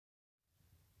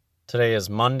Today is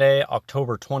Monday,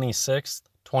 October 26th,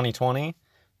 2020,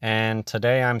 and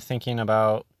today I'm thinking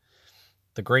about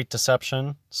the Great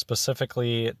Deception,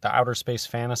 specifically the outer space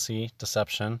fantasy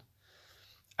deception.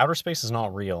 Outer space is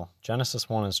not real. Genesis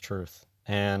 1 is truth.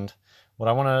 And what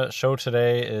I want to show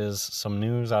today is some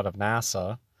news out of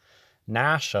NASA.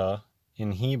 Nasha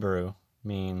in Hebrew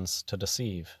means to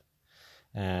deceive.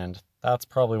 And that's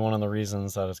probably one of the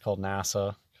reasons that it's called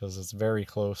NASA, because it's very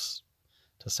close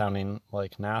to sounding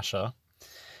like Nasha.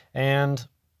 And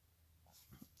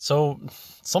so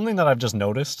something that I've just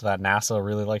noticed that NASA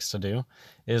really likes to do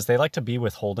is they like to be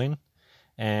withholding,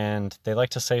 and they like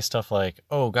to say stuff like,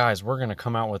 "Oh guys, we're going to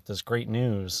come out with this great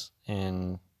news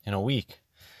in a week."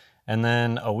 And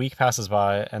then a week passes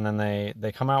by, and then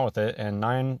they come out with it, and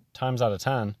 9 times out of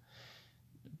 10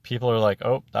 people are like,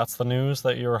 "Oh, that's the news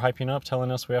that you were hyping up,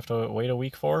 telling us we have to wait a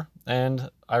week for?" And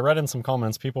I read in some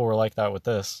comments people were like that with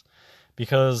this,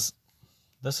 because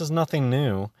this is nothing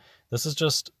new. This is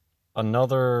just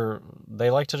another, they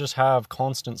like to just have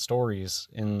constant stories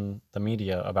in the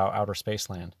media about outer space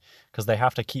land because they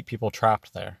have to keep people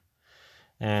trapped there.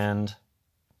 And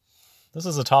this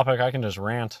is a topic I can just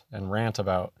rant and rant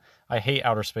about. I hate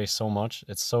outer space so much.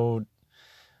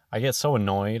 I get so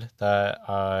annoyed that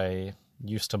I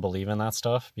used to believe in that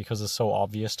stuff because it's so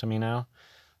obvious to me now.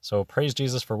 So praise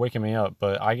Jesus for waking me up,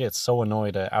 but I get so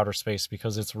annoyed at outer space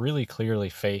because it's really clearly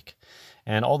fake,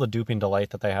 and all the duping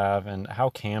delight that they have and how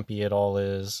campy it all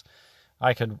is.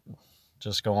 I could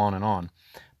just go on and on.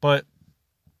 But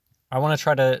I want to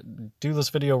try to do this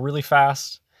video really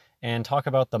fast and talk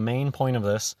about the main point of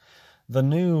this. The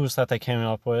news that they came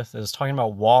up with is talking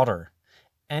about water.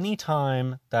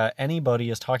 Anytime that anybody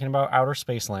is talking about outer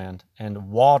space land and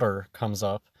water comes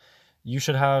up, you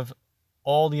should have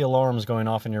all the alarms going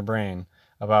off in your brain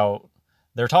about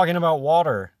they're talking about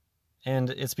water,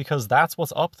 and it's because that's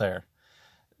what's up there.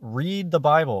 Read the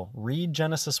Bible, read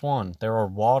Genesis 1. There are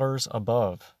waters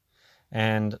above.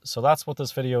 And so that's what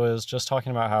this video is, just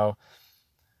talking about how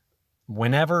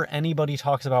whenever anybody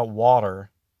talks about water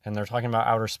and they're talking about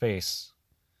outer space,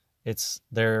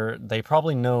 they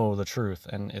probably know the truth,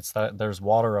 and it's that there's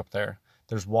water up there.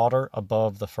 There's water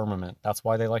above the firmament. That's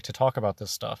why they like to talk about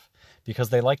this stuff, because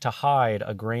they like to hide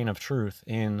a grain of truth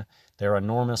in their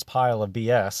enormous pile of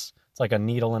BS. It's like a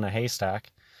needle in a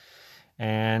haystack,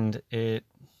 and it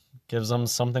gives them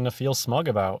something to feel smug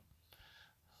about.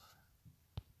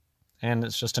 And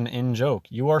it's just an in-joke.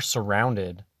 You are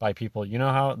surrounded by people. You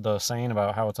know how the saying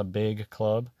about how it's a big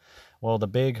club? Well, the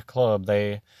big club,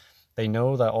 they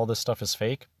know that all this stuff is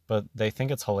fake, but they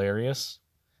think it's hilarious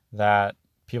that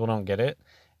people don't get it,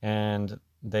 and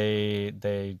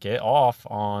they get off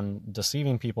on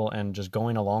deceiving people and just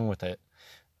going along with it.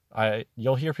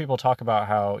 You'll hear people talk about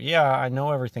how, yeah, I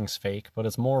know everything's fake, but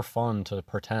it's more fun to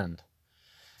pretend.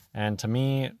 And to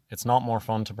me, it's not more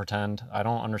fun to pretend. I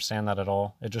don't understand that at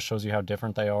all. It just shows you how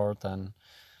different they are than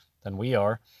we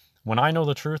are. When I know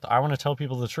the truth, I want to tell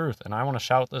people the truth, and I want to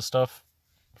shout this stuff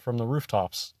from the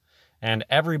rooftops. And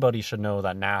everybody should know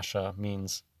that Nasha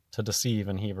means to deceive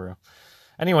in Hebrew.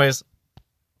 Anyways,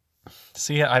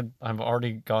 see, I've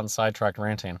already gotten sidetracked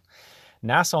ranting.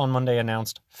 NASA on Monday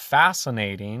announced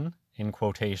fascinating, in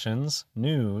quotations,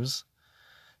 news,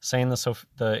 saying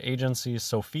the agency's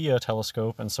Sophia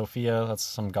telescope, and Sophia, that's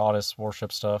some goddess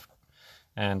worship stuff,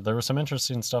 and there was some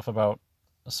interesting stuff about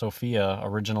Sophia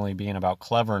originally being about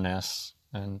cleverness,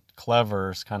 and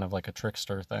clever is kind of like a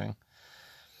trickster thing.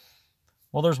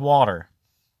 Well, there's water.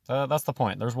 That's the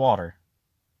point. There's water.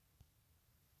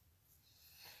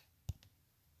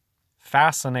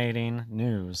 Fascinating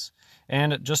news.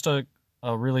 And just a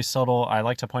really subtle, I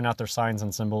like to point out their signs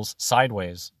and symbols.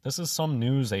 Sideways. This is some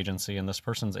news agency, and this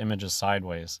person's image is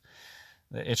sideways.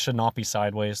 It should not be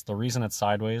sideways. The reason it's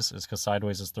sideways is because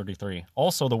sideways is 33.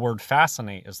 Also, the word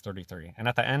fascinate is 33. And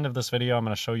at the end of this video, I'm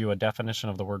going to show you a definition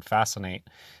of the word fascinate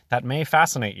that may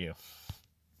fascinate you.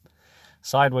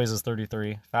 Sideways is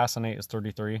 33. Fascinate is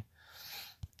 33.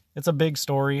 It's a big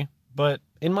story, but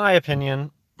in my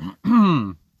opinion,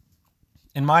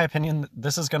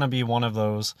 this is going to be one of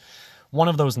those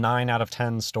 9 out of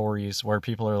 10 stories where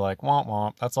people are like, womp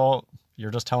womp, that's all,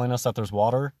 you're just telling us that there's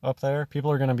water up there?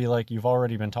 People are going to be like, you've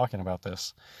already been talking about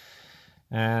this.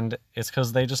 And it's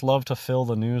because they just love to fill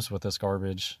the news with this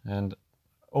garbage and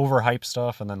overhype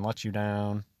stuff and then let you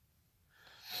down.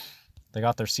 They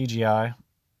got their CGI.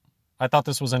 I thought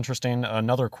this was interesting,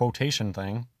 another quotation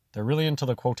thing. They're really into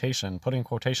the quotation, putting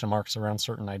quotation marks around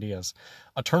certain ideas.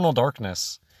 Eternal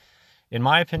darkness. In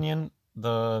my opinion,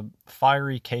 the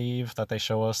fiery cave that they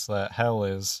show us that hell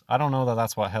is, I don't know that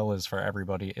that's what hell is for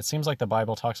everybody. It seems like the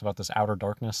Bible talks about this outer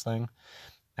darkness thing,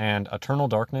 And eternal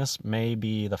darkness may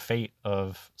be the fate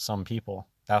of some people.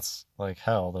 That's like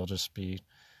hell. They'll just be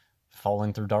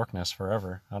falling through darkness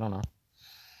forever. I don't know.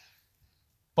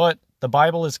 But the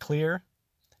Bible is clear.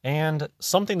 And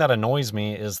something that annoys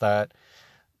me is that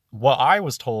what I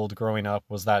was told growing up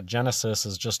was that Genesis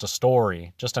is just a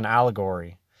story, just an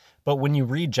allegory. But when you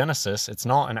read Genesis, it's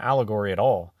not an allegory at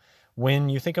all. When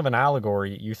you think of an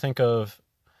allegory, you think of,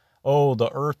 oh,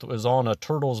 the earth was on a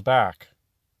turtle's back.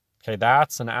 Okay,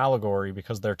 that's an allegory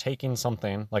because they're taking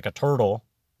something like a turtle,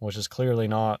 which is clearly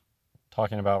not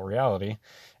talking about reality,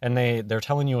 and they're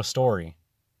telling you a story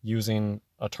using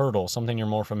a turtle, something you're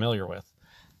more familiar with.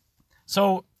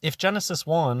 So if Genesis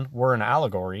 1 were an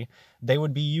allegory, they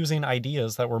would be using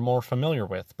ideas that we're more familiar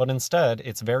with. But instead,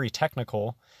 it's very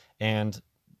technical and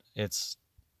it's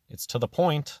to the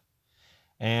point,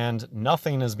 and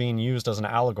nothing is being used as an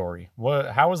allegory.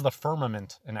 How is the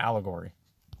firmament an allegory?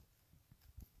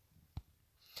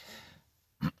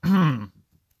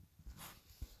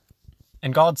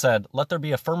 And God said, "Let there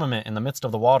be a firmament in the midst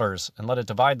of the waters, and let it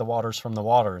divide the waters from the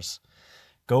waters."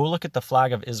 Go look at the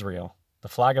flag of Israel. The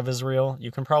flag of Israel, you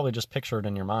can probably just picture it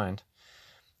in your mind.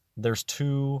 There's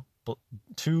two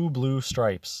blue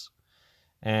stripes,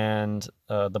 and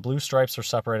the blue stripes are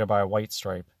separated by a white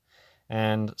stripe.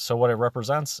 And so what it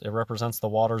represents the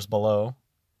waters below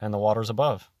and the waters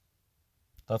above.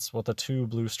 That's what the two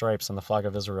blue stripes in the flag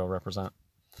of Israel represent.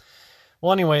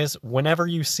 Well, anyways, whenever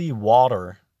you see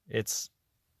water,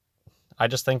 I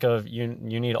just think of you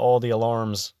need all the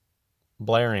alarms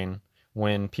blaring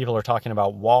when people are talking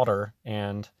about water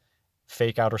and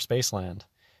fake outer space land,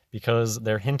 because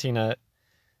they're hinting at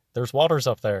there's waters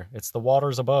up there. It's the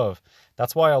waters above.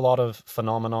 That's why a lot of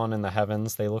phenomenon in the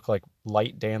heavens, they look like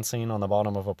light dancing on the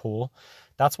bottom of a pool.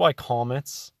 That's why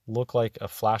comets look like a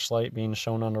flashlight being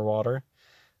shown underwater.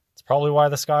 It's probably why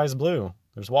the sky is blue.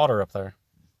 There's water up there.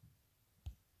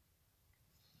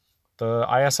 The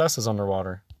ISS is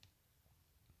underwater.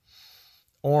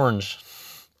 Orange.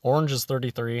 Orange is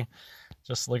 33.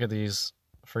 Just look at these.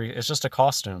 It's just a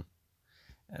costume.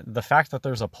 The fact that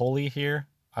there's a pulley here,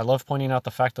 I love pointing out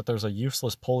the fact that there's a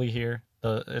useless pulley here.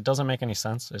 It doesn't make any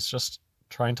sense. It's just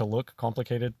trying to look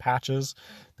complicated. Patches.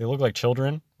 They look like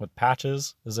children with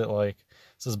patches. Is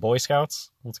this Boy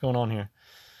Scouts? What's going on here?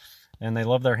 And they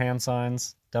love their hand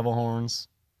signs. Devil horns.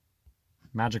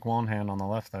 Magic wand hand on the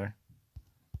left there.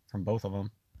 From both of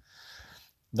them.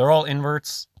 They're all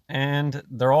inverts, and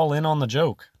they're all in on the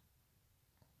joke.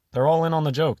 They're all in on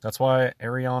the joke. That's why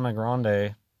Ariana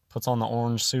Grande puts on the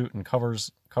orange suit and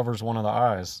covers one of the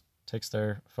eyes, takes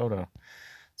their photo.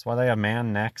 That's why they have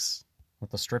man necks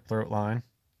with the strip throat line.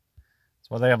 That's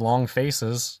why they have long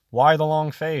faces. Why the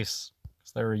long face?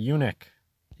 Because they're a eunuch.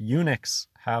 Eunuchs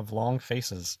have long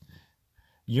faces.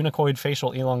 Eunuchoid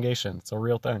facial elongation. It's a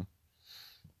real thing.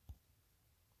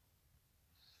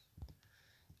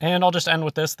 And I'll just end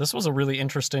with this. This was a really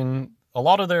interesting, a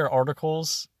lot of their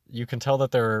articles, you can tell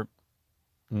that they're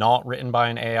not written by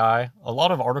an AI. A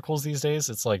lot of articles these days,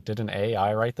 it's like, did an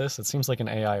AI write this? It seems like an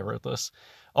AI wrote this.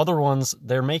 Other ones,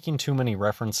 they're making too many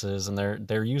references and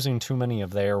they're using too many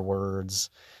of their words.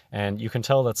 And you can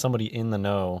tell that somebody in the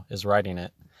know is writing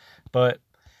it. But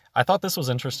I thought this was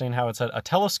interesting how it said a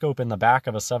telescope in the back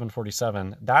of a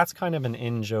 747. That's kind of an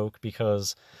in-joke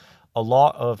because a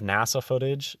lot of NASA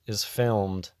footage is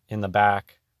filmed in the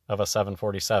back of a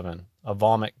 747.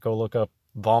 Go look up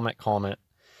Vomit Comet.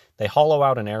 They hollow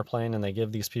out an airplane and they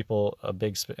give these people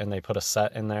and they put a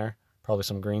set in there, probably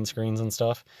some green screens and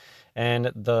stuff. And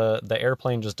the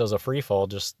airplane just does a free fall.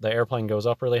 Just the airplane goes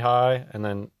up really high and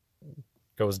then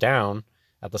goes down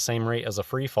at the same rate as a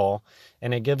free fall.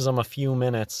 And it gives them a few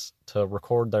minutes to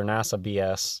record their NASA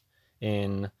BS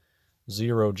in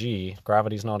 0G.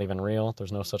 Gravity's not even real.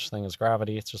 There's no such thing as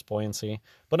gravity. It's just buoyancy.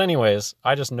 But anyways,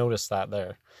 I just noticed that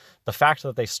there. The fact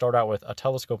that they start out with a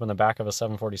telescope in the back of a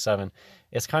 747,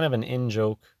 it's kind of an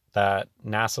in-joke that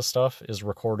NASA stuff is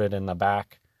recorded in the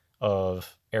back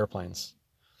of airplanes.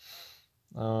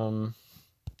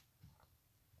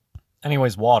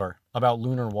 Anyways, water. About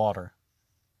lunar water.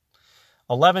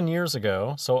 11 years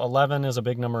ago, so 11 is a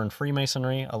big number in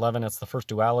Freemasonry. 11, it's the first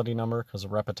duality number because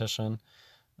of repetition.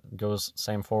 Goes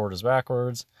same forward as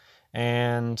backwards.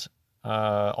 And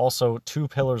also 2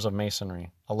 pillars of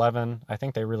masonry. 11, I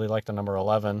think they really like the number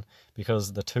 11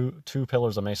 because the two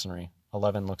pillars of masonry.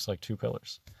 11 looks like 2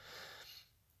 pillars.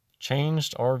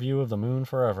 Changed our view of the moon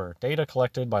forever. Data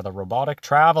collected by the robotic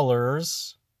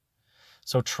travelers.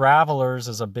 So travelers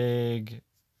is a big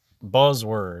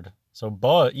buzzword. So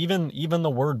even the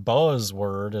word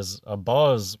buzzword is a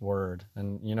buzzword.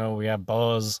 And, we have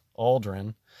Buzz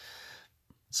Aldrin.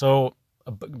 So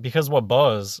because what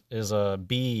buzz is a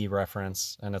bee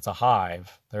reference and it's a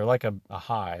hive. They're like a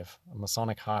hive, a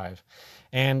Masonic hive.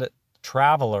 And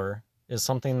traveler is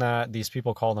something that these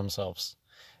people call themselves.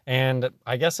 And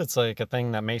I guess it's like a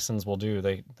thing that Masons will do.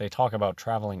 They talk about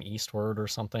traveling eastward or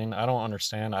something. I don't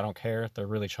understand. I don't care. They're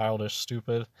really childish,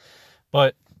 stupid.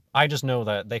 But I just know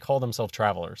that they call themselves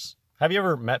travelers. Have you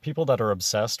ever met people that are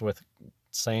obsessed with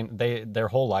saying their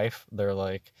whole life, they're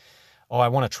like, oh, I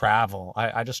want to travel.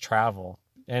 I just travel.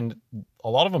 And a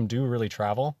lot of them do really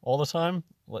travel all the time.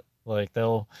 Like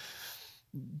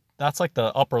that's like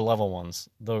the upper level ones.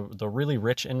 The really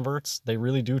rich inverts, they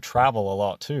really do travel a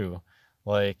lot too.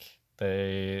 Like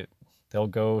they'll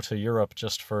go to Europe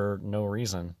just for no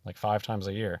reason, like 5 times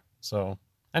a year. So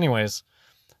anyways,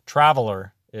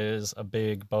 traveler is a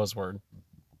big buzzword.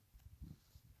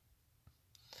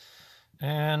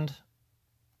 And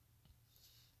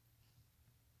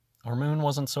our moon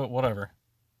wasn't so whatever.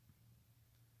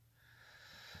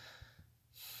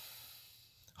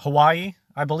 Hawaii,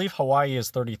 I believe Hawaii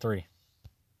is 33.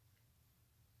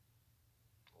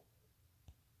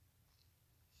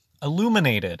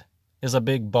 Illuminated is a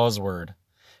big buzzword.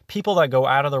 People that go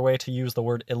out of their way to use the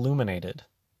word illuminated.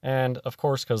 And of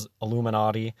course, because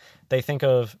Illuminati, they think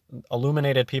of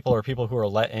illuminated people are people who are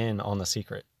let in on the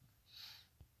secret.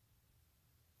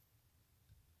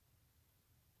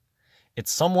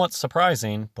 It's somewhat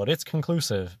surprising, but it's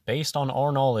conclusive. Based on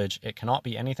our knowledge, it cannot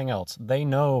be anything else. They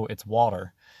know it's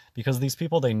water. Because these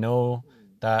people, they know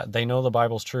the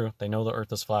Bible's true. They know the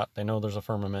earth is flat. They know there's a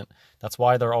firmament. That's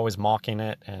why they're always mocking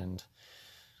it. And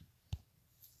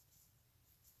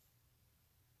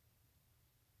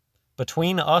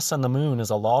between us and the moon is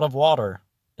a lot of water,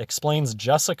 explains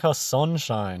Jessica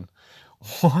Sunshine.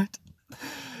 What?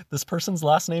 This person's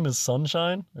last name is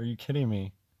Sunshine? Are you kidding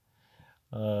me?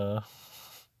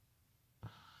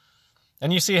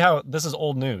 And you see how this is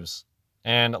old news.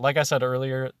 And like I said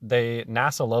earlier,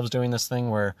 NASA loves doing this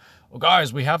thing where, oh,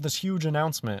 guys, we have this huge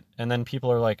announcement. And then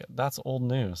people are like, that's old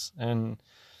news. And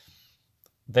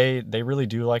they really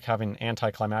do like having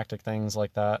anticlimactic things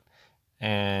like that.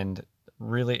 And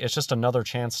really, it's just another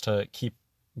chance to keep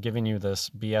giving you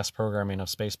this BS programming of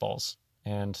Spaceballs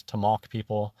and to mock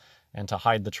people and to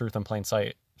hide the truth in plain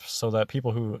sight so that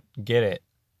people who get it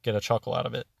get a chuckle out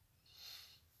of it.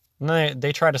 And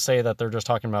they try to say that they're just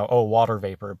talking about, oh, water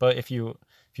vapor. But if you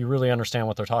really understand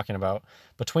what they're talking about,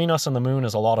 between us and the moon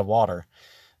is a lot of water.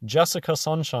 Jessica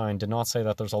Sunshine did not say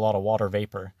that there's a lot of water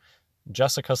vapor.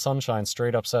 Jessica Sunshine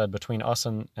straight up said between us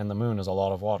and the moon is a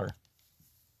lot of water.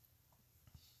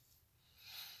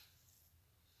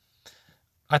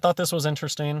 I thought this was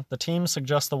interesting. The team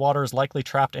suggests the water is likely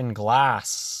trapped in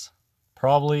glass.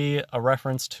 Probably a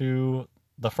reference to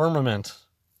the firmament.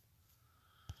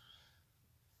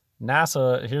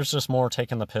 NASA, here's just more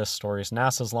taking the piss stories.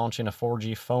 NASA's launching a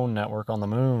 4G phone network on the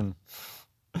moon.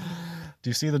 Do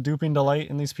you see the duping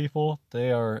delight in these people? They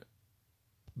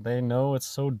know it's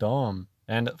so dumb.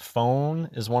 And phone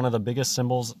is one of the biggest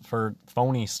symbols for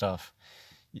phony stuff.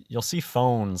 You'll see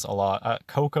phones a lot.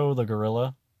 Coco the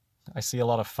gorilla. I see a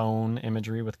lot of phone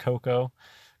imagery with Coco.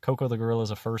 Coco the gorilla is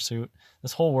a fursuit.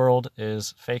 This whole world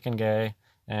is fake and gay.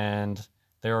 And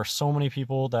there are so many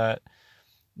people that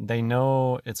they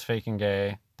know it's fake and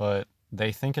gay, but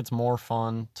they think it's more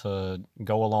fun to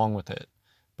go along with it.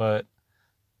 But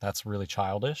that's really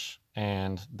childish,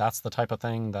 and that's the type of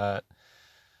thing that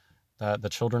the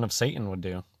children of Satan would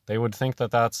do. They would think that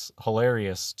that's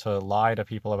hilarious to lie to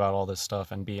people about all this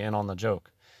stuff and be in on the joke.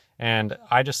 And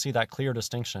I just see that clear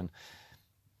distinction.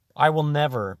 I will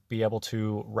never be able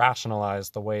to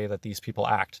rationalize the way that these people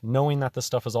act, knowing that this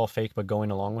stuff is all fake but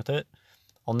going along with it.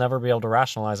 I'll never be able to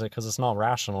rationalize it because it's not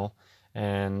rational.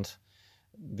 And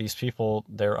these people,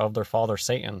 they're of their father,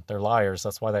 Satan. They're liars.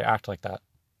 That's why they act like that.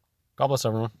 God bless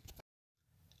everyone.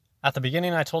 At the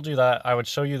beginning, I told you that I would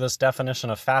show you this definition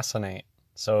of fascinate.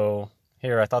 So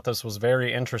here, I thought this was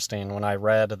very interesting when I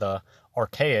read the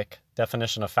archaic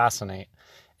definition of fascinate.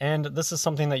 And this is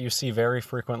something that you see very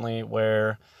frequently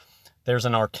where there's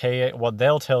an archaic, what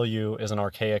they'll tell you is an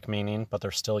archaic meaning, but they're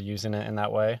still using it in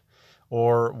that way.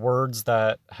 Or words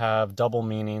that have double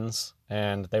meanings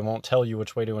and they won't tell you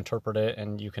which way to interpret it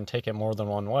and you can take it more than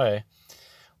one way.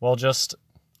 Well, just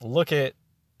look at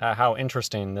how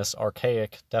interesting this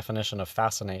archaic definition of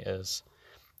fascinate is.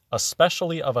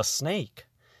 Especially of a snake,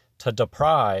 to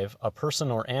deprive a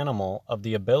person or animal of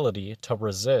the ability to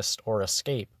resist or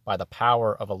escape by the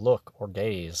power of a look or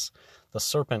gaze. The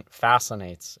serpent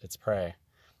fascinates its prey.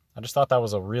 I just thought that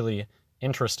was a really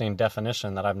interesting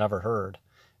definition that I've never heard.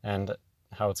 And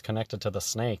how it's connected to the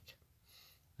snake.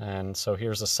 And so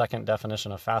here's a second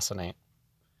definition of fascinate.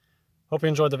 Hope you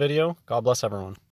enjoyed the video. God bless everyone.